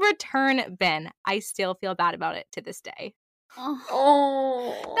bin. I still feel bad about it to this day.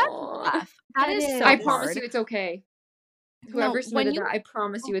 Oh. That's rough. That is so I hard. promise you it's okay. Whoever submitted that, I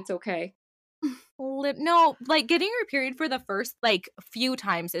promise you it's okay. No, like getting your period for the first like few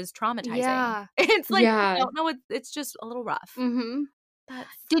times is traumatizing. Yeah. It's like, I don't know, it's just a little rough. Mm-hmm.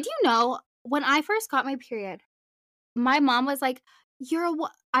 Did you know, when I first got my period, my mom was like,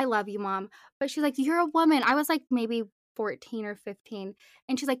 I love you, Mom. But she's like, you're a woman. I was like maybe 14 or 15.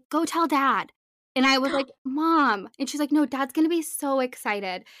 And she's like, go tell Dad. And I was like, Mom. And she's like, no, Dad's going to be so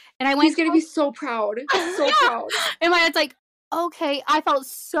excited. And I went, he's going to be so proud. So proud. And my dad's like, okay. I felt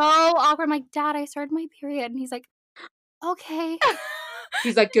so awkward. I'm like, Dad, I started my period. And he's like, okay.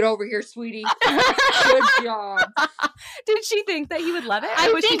 He's like, get over here, sweetie. Good job. Did she think that he would love it? I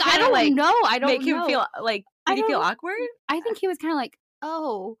don't know. I don't make him feel like, did he feel awkward? I think he was kind of like,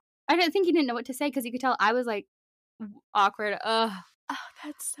 oh. I don't think he didn't know what to say because you could tell I was like awkward. Oh,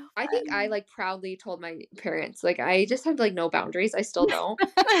 that's so funny. I think I like proudly told my parents, like I just had like no boundaries. I still don't.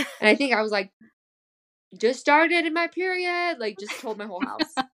 And I think I was like, just started in my period. Like just told my whole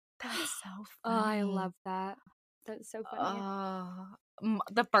house. That's so funny. Oh, I love that. That's so funny.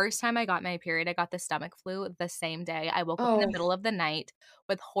 The first time I got my period, I got the stomach flu the same day. I woke up in the middle of the night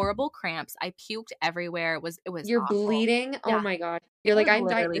with horrible cramps. I puked everywhere. It was You're awful. Bleeding? Yeah. Oh my God. You're like, I'm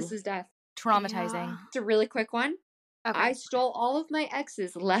dying. This is death. Traumatizing. Yeah. It's a really quick one. Okay. I stole all of my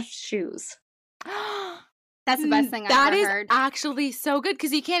ex's left shoes. That's the best thing I've ever heard. That is actually so good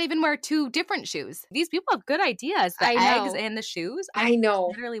because you can't even wear 2 different shoes. These people have good ideas. The eggs and the shoes. I know.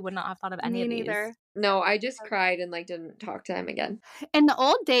 Literally would not have thought of any of these. Me neither. No, I just cried and like didn't talk to him again. In the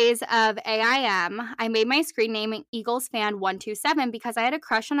old days of AIM, I made my screen name Eagles fan 127 because I had a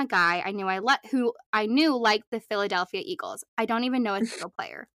crush on a guy who I knew liked the Philadelphia Eagles. I don't even know a single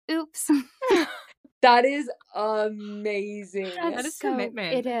player. Oops. That is amazing. That is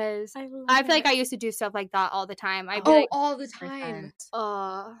commitment. It is. I feel like I used to do stuff like that all the time. All the time.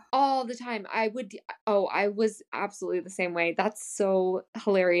 All the time. I was absolutely the same way. That's so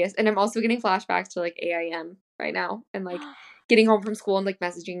hilarious. And I'm also getting flashbacks to like AIM right now and like getting home from school and like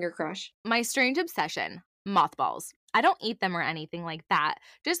messaging your crush. My strange obsession, mothballs. I don't eat them or anything like that,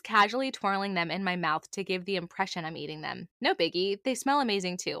 just casually twirling them in my mouth to give the impression I'm eating them. No biggie, they smell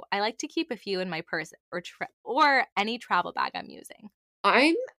amazing too. I like to keep a few in my purse or any travel bag I'm using.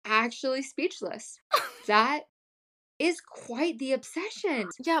 I'm actually speechless. That is quite the obsession.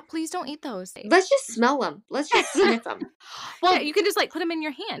 Yeah, please don't eat those. Let's just smell them. Let's just sniff them. Well, yeah, you can just like put them in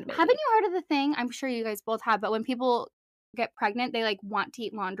your hand. Maybe. Haven't you heard of the thing? I'm sure you guys both have, but when people get pregnant, they like want to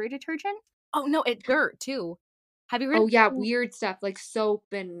eat laundry detergent. Oh no, it's dirt too. Have you heard? Oh yeah, weird stuff like soap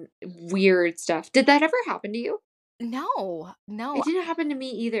and weird stuff. Did that ever happen to you? No. It didn't happen to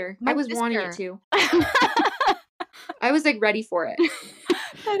me either. I was wanting it to. I was like ready for it.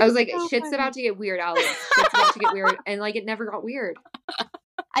 I was like, shit's about to get weird, Alex. Shit's about to get weird. And like it never got weird.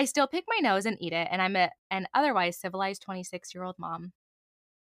 I still pick my nose and eat it, and I'm an otherwise civilized 26-year-old mom.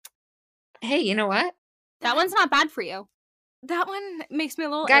 Hey, you know what? That one's not bad for you. That one makes me a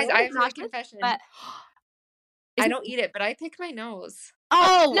little... Guys, I have a confession. But I don't eat it, but I pick my nose.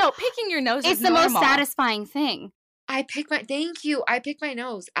 Oh! No, picking your nose is normal. It's the most satisfying thing. Thank you. I pick my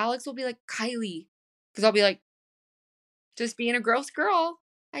nose. Alex will be like, Kylie. Because I'll be like, just being a gross girl.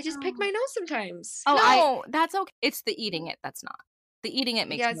 I just pick my nose sometimes. Oh, no, that's okay. It's the eating it that's not. The eating it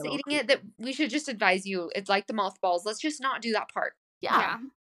makes me it's the eating it that we should just advise you. It's like the mothballs. Let's just not do that part. Yeah.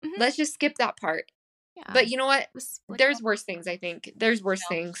 Mm-hmm. Let's just skip that part. Yeah. But you know what? There's worse things, I think. There's worse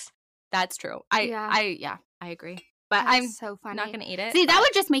things. That's true. I agree. But I'm so funny. Not going to eat it. See, that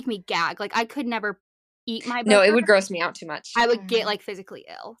would just make me gag. Like, I could never eat my burger. No, it would gross me out too much. I would get, like, physically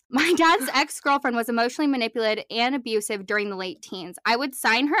ill. My dad's ex-girlfriend was emotionally manipulated and abusive during the late teens. I would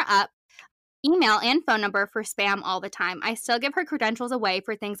sign her up, email and phone number for spam all the time. I still give her credentials away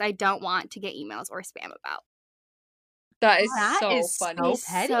for things I don't want to get emails or spam about. That is so funny.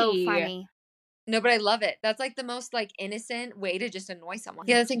 So petty. So funny. No, but I love it. That's like the most like innocent way to just annoy someone.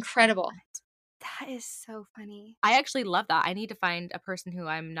 Yeah, that's incredible. That is so funny. I actually love that. I need to find a person who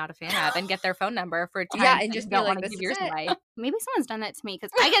I'm not a fan of and get their phone number for time. Yeah, and just don't like, want to give yours away. Maybe someone's done that to me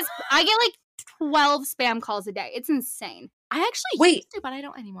because I get like 12 spam calls a day. It's insane. I actually used to, but I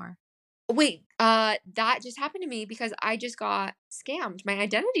don't anymore. Wait, that just happened to me because I just got scammed. My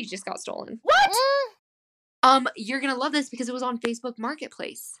identity just got stolen. What? You're gonna love this because it was on Facebook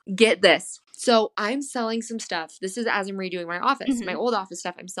Marketplace. Get this. So I'm selling some stuff. This is as I'm redoing my office, my old office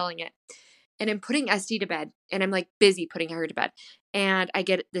stuff. I'm selling it. And I'm putting Esty to bed. And I'm like busy putting her to bed. And I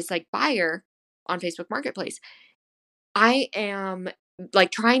get this like buyer on Facebook Marketplace. I am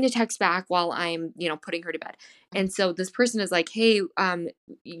like trying to text back while I'm, putting her to bed. And so this person is like, hey,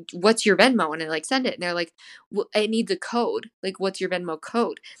 what's your Venmo? And I like send it. And they're like, well, I need the code. Like, what's your Venmo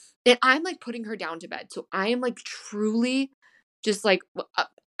code? And I'm like putting her down to bed. So I am like truly just like,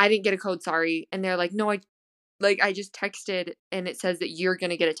 I didn't get a code, sorry. And they're like, no, I just texted and it says that you're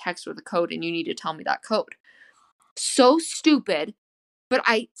going to get a text with a code and you need to tell me that code. So stupid. But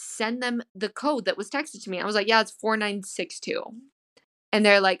I send them the code that was texted to me. I was like, yeah, it's 4962. And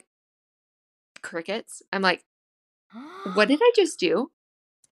they're like, crickets. I'm like, what did I just do?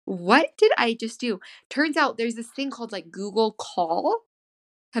 What did I just do? Turns out there's this thing called like Google Call.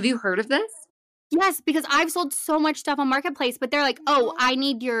 Have you heard of this? Yes, because I've sold so much stuff on Marketplace, but they're like, oh, I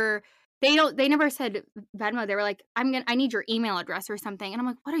need your... They never said Venmo. They were like, I need your email address or something. And I'm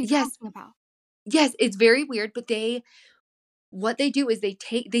like, what are you talking about? Yes, it's very weird, but what they do is they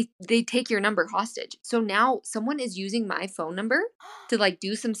take your number hostage. So now someone is using my phone number to like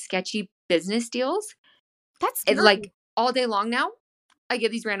do some sketchy business deals. That's scary. And like all day long now, I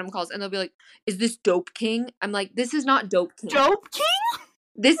get these random calls and they'll be like, is this Dope King? I'm like, this is not Dope King. Dope King?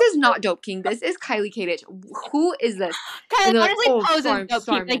 This is not Dope King. This is Kylie Katich. Who is this? Kylie honestly poses Dope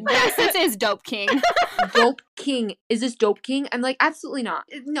King. Like, yes, this is Dope King. Dope King. Is this Dope King? I'm like, absolutely not.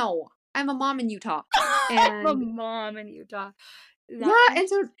 No, I'm a mom in Utah. I'm a mom in Utah. And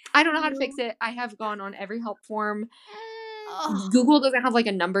so I don't know how to fix it. I have gone on every help form. Google doesn't have like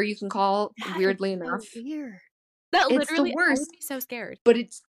a number you can call, weirdly enough. So weird. That it's literally, the worst. I would be so scared. But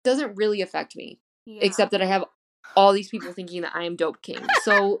it doesn't really affect me. Yeah. Except that I have all these people thinking that I am Dope King.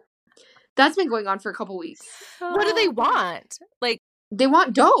 So that's been going on for a couple weeks. What do they want? Like, They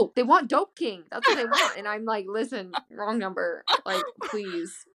want dope. They want Dope King. That's what they want. And I'm like, listen, wrong number. Like,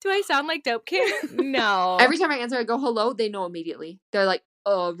 please. Do I sound like Dope King? No. Every time I answer, I go, hello. They know immediately. They're like,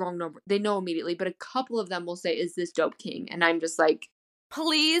 oh, wrong number. They know immediately. But a couple of them will say, is this Dope King? And I'm just like,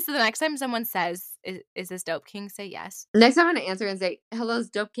 please, the next time someone says, is this Dope King, say yes. Next time I'm going to answer and say, hello, it's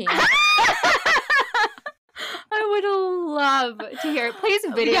Dope King. I would love to hear it. Please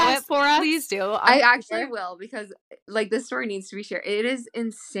video it for us. Please do. I actually will, because like this story needs to be shared. It is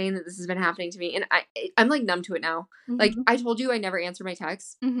insane that this has been happening to me, and I'm like numb to it now. Mm-hmm. Like I told you, I never answer my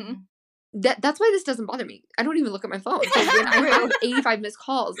texts. Mm-hmm. That's why this doesn't bother me. I don't even look at my phone. So when I have 85 missed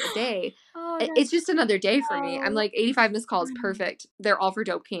calls a day, it's just another day for me. I'm like 85 missed calls, perfect. They're all for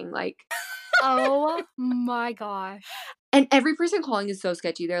Dope King. Like, oh my gosh. And every person calling is so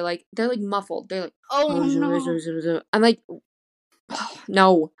sketchy. They're like muffled. They're like, oh no. I'm like, oh,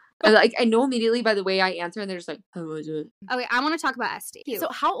 no. I know immediately by the way I answer, and they're just like, okay, I want to talk about Esty. So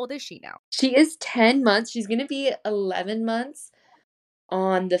how old is she now? She is 10 months. She's going to be 11 months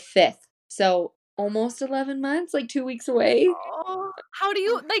on the 5th. So almost 11 months, like 2 weeks away. Oh, how do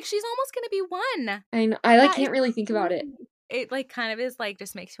you, like, she's almost going to be 1. I know. I like can't really think about it. It like kind of is like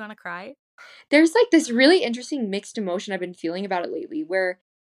just makes you want to cry. There's like this really interesting mixed emotion I've been feeling about it lately, where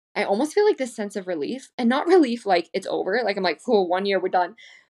I almost feel like this sense of relief, and not relief like it's over. Like I'm like, cool, 1 year, we're done.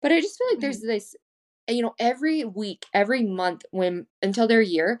 But I just feel like there's this, every week, every month, until they're a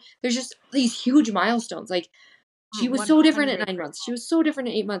year, there's just these huge milestones. Like she was so different at 9 months. She was so different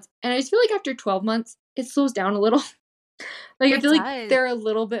at 8 months. And I just feel like after 12 months, it slows down a little. Like I feel like they're a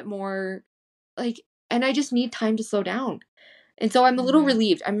little bit more like, and I just need time to slow down. And so I'm a little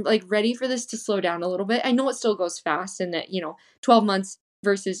relieved. I'm like ready for this to slow down a little bit. I know it still goes fast, and that, 12 months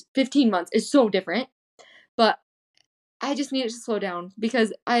versus 15 months is so different, but I just need it to slow down,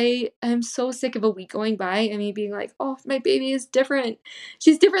 because I am so sick of a week going by and me being like, oh, my baby is different.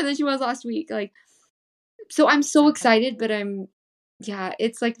 She's different than she was last week. Like, so I'm so excited, but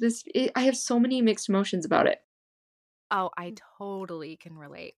it's like this. I have so many mixed emotions about it. Oh, I totally can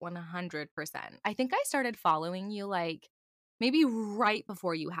relate 100%. I think I started following you like maybe right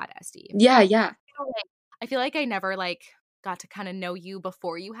before you had Esty. Yeah. I feel like I never like got to kind of know you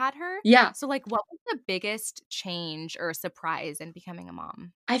before you had her. Yeah. So like, what was the biggest change or surprise in becoming a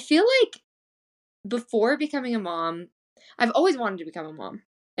mom? I feel like before becoming a mom, I've always wanted to become a mom.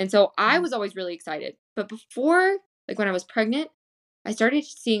 And so I was always really excited. But before, like when I was pregnant, I started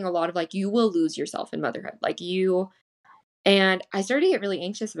seeing a lot of like, you will lose yourself in motherhood. And I started to get really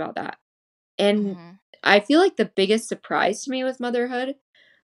anxious about that. And I feel like the biggest surprise to me with motherhood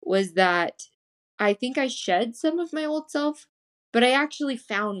was that I think I shed some of my old self, but I actually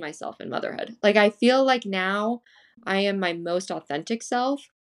found myself in motherhood. Like I feel like now I am my most authentic self,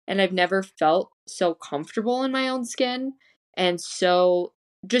 and I've never felt so comfortable in my own skin and so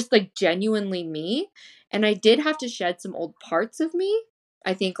just like genuinely me. And I did have to shed some old parts of me.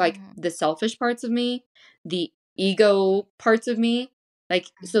 I think like the selfish parts of me, the ego parts of me,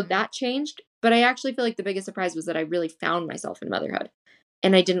 like, so that changed. But I actually feel like the biggest surprise was that I really found myself in motherhood,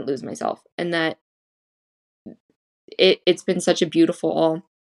 and I didn't lose myself, and that it's been such a beautiful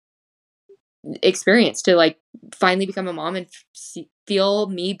experience to like finally become a mom and feel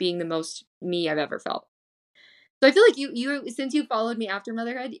me being the most me I've ever felt. So I feel like you since you followed me after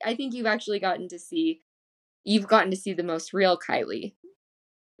motherhood, I think you've gotten to see the most real Kylie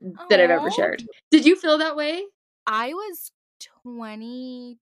that I've ever shared. Did you feel that way? I was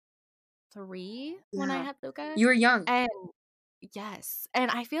 23 when I had Luca. You were young. And yes.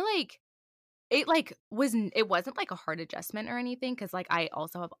 And I feel like it wasn't like a hard adjustment or anything, because like I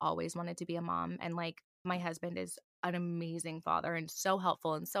also have always wanted to be a mom, and like my husband is an amazing father and so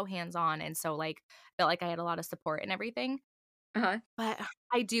helpful and so hands-on, and so like felt like I had a lot of support and everything. But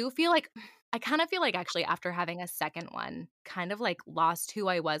I do feel like I kind of feel like actually after having a second one, kind of like lost who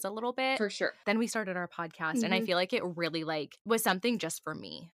I was a little bit. For sure. Then we started our podcast, and I feel like it really like was something just for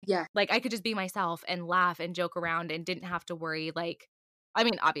me. Yeah. Like I could just be myself and laugh and joke around and didn't have to worry. Like, I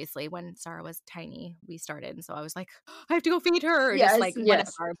mean, obviously when Sarah was tiny, we started. And so I was like, I have to go feed her. Or just like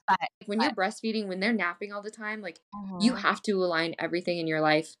whatever. But when you're breastfeeding, when they're napping all the time, like you have to align everything in your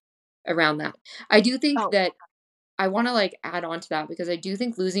life around that. I do think that I want to like add on to that, because I do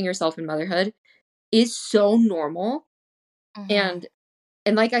think losing yourself in motherhood is so normal. And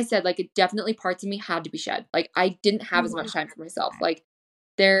like I said, like it definitely parts of me had to be shed. Like I didn't have as much time for myself. Like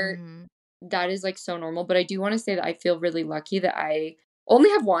that is like so normal. But I do want to say that I feel really lucky that I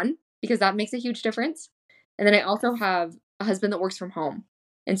only have one, because that makes a huge difference. And then I also have a husband that works from home.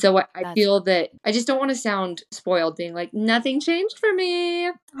 And so I feel that I just don't want to sound spoiled being like, nothing changed for me.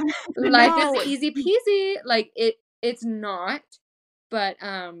 Life is easy peasy. Like it's not. But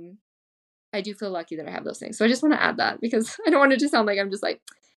I do feel lucky that I have those things. So I just want to add that because I don't want it to sound like I'm just like,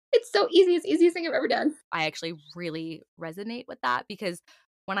 it's so easy. It's the easiest thing I've ever done. I actually really resonate with that because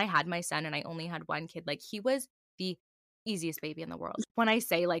when I had my son and I only had one kid, like he was the easiest baby in the world. When I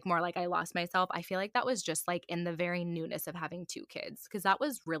say like more like I lost myself, I feel like that was just like in the very newness of having two kids because that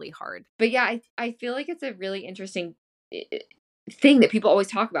was really hard. But yeah, I feel like it's a really interesting thing that people always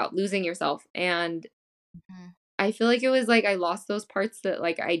talk about, losing yourself. And I feel like it was like I lost those parts that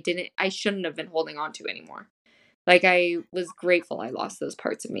like I shouldn't have been holding on to anymore. Like I was grateful I lost those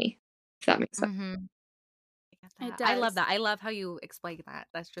parts of me, if that makes sense. I love that. I love how you explain that.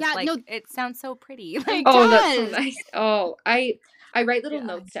 That's just it sounds so pretty. Like, oh, that's so nice. Oh, I write little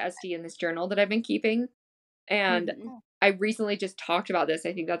notes to Esty in this journal that I've been keeping. And I recently just talked about this.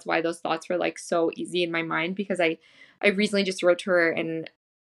 I think that's why those thoughts were like so easy in my mind because I recently just wrote to her and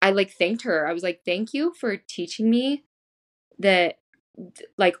I like thanked her. I was like, thank you for teaching me that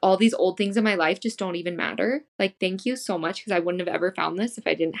like all these old things in my life just don't even matter. Like, thank you so much because I wouldn't have ever found this if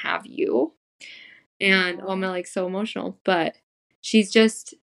I didn't have you. And I'm like so emotional, but she's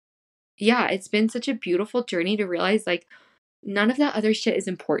just, yeah, it's been such a beautiful journey to realize like none of that other shit is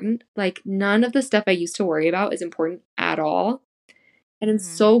important. Like none of the stuff I used to worry about is important at all. And I'm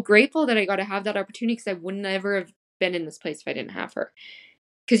so grateful that I got to have that opportunity because I wouldn't ever have been in this place if I didn't have her.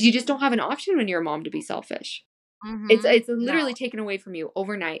 Because you just don't have an option when you're a mom to be selfish. It's literally taken away from you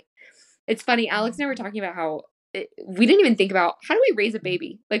overnight. It's funny. Alex and I were talking about how we didn't even think about how do we raise a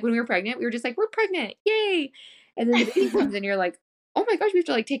baby? Like when we were pregnant, we were just like, we're pregnant. Yay. And then the baby comes and you're like, oh my gosh, we have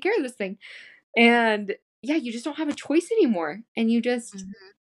to like take care of this thing. And yeah, you just don't have a choice anymore. And you just,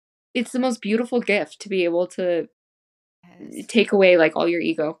 it's the most beautiful gift to be able to take away like all your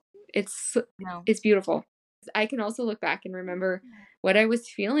ego. It's beautiful. I can also look back and remember what I was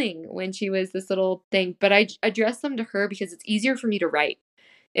feeling when she was this little thing, but I address them to her because it's easier for me to write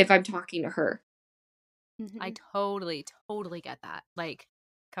if I'm talking to her. I totally get that. Like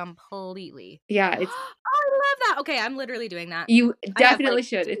completely. Yeah, it's I love that. Okay, I'm literally doing that. You definitely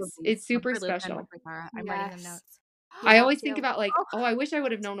should. It's super special. I'm writing them notes. I always think about like, oh, I wish I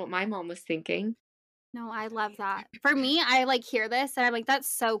would have known what my mom was thinking. No, I love that. For me, I like hear this and I'm like, that's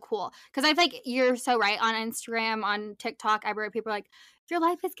so cool. Because I think you're so right on Instagram, on TikTok, everywhere people are like, your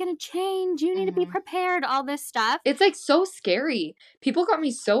life is going to change. You need to be prepared, all this stuff. It's like so scary. People got me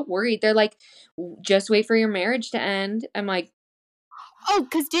so worried. They're like, just wait for your marriage to end. I'm like, oh,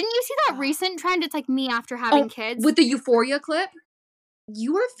 because didn't you see that recent trend? It's like me after having kids. With the Euphoria clip?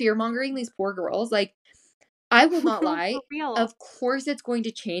 You are fear-mongering these poor girls. Like, I will not lie. Of course it's going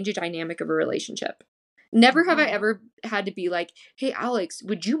to change a dynamic of a relationship. Never have I ever had to be like, hey, Alex,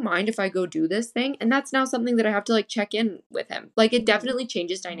 would you mind if I go do this thing? And that's now something that I have to like check in with him. Like it definitely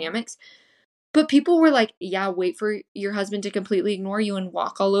changes dynamics. But people were like, yeah, wait for your husband to completely ignore you and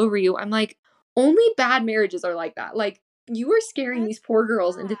walk all over you. I'm like, only bad marriages are like that. Like you are scaring these poor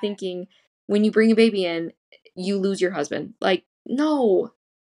girls into thinking when you bring a baby in, you lose your husband. Like, no.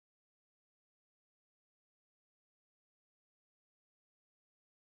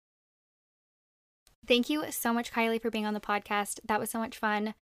 Thank you so much, Kylie, for being on the podcast. That was so much fun.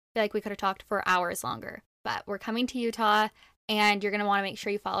 I feel like we could have talked for hours longer, but we're coming to Utah and you're going to want to make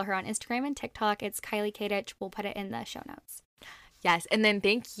sure you follow her on Instagram and TikTok. It's Kylie Katich. We'll put it in the show notes. Yes. And then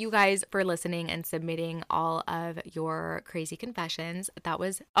thank you guys for listening and submitting all of your crazy confessions. That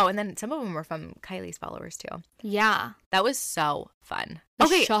was, and then some of them were from Kylie's followers too. Yeah. That was so fun.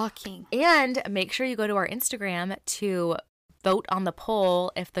 Okay. Shocking. And make sure you go to our Instagram to vote on the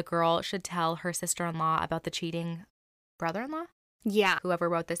poll if the girl should tell her sister-in-law about the cheating brother-in-law. Yeah. Whoever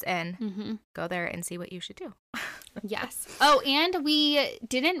wrote this in, go there and see what you should do. Yes. Oh, and we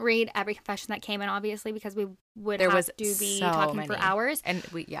didn't read every confession that came in, obviously, because we would have to be talking for hours. And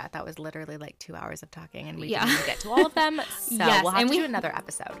that was literally like 2 hours of talking, and we didn't even get to all of them. So we'll have to do another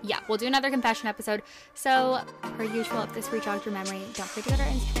episode. Yeah, we'll do another confession episode. So, per usual, if this rejogged your memory, don't forget to go to our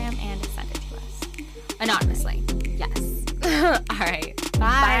Instagram and send it to us. Anonymously. Yes. All right.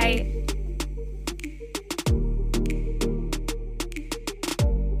 Bye.